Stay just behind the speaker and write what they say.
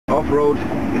off-road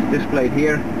is displayed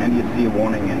here, and you see a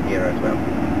warning in here as well.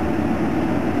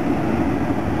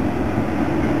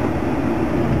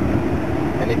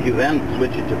 And if you then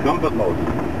switch it to comfort mode,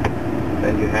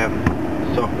 then you have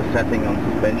softer setting on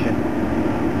suspension.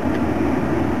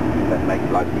 That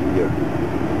makes life easier.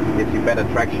 Gives you better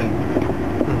traction.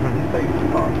 Saves the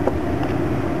car.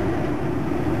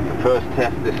 The first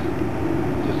test is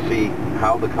to see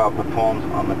how the car performs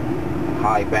on a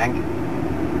high bank.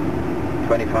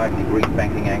 25-degree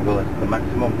banking angle is the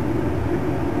maximum.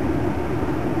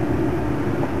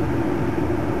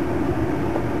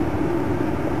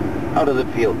 How does it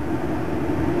feel?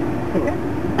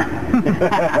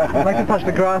 I'd like to touch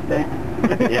the grass there.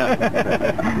 Yeah.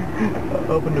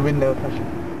 Open the window, touch it.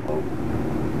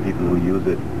 People who use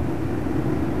it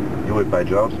do it by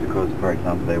jobs because, for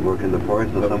example, they work in the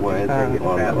forest or somewhere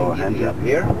or hands up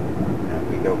here. And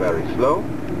we go very slow.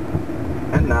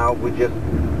 And now we just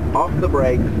off the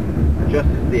brakes, just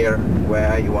steer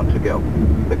where you want to go.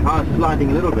 The car is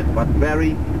sliding a little bit, but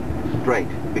very straight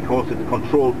because it's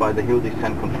controlled by the hill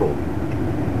descent control.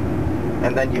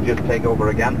 And then you just take over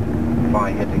again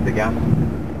by hitting the gas.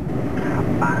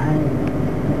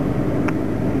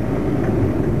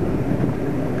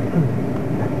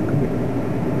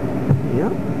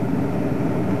 Yeah.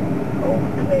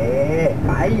 Okay.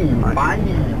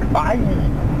 Bye.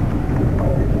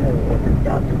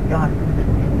 Oh, God.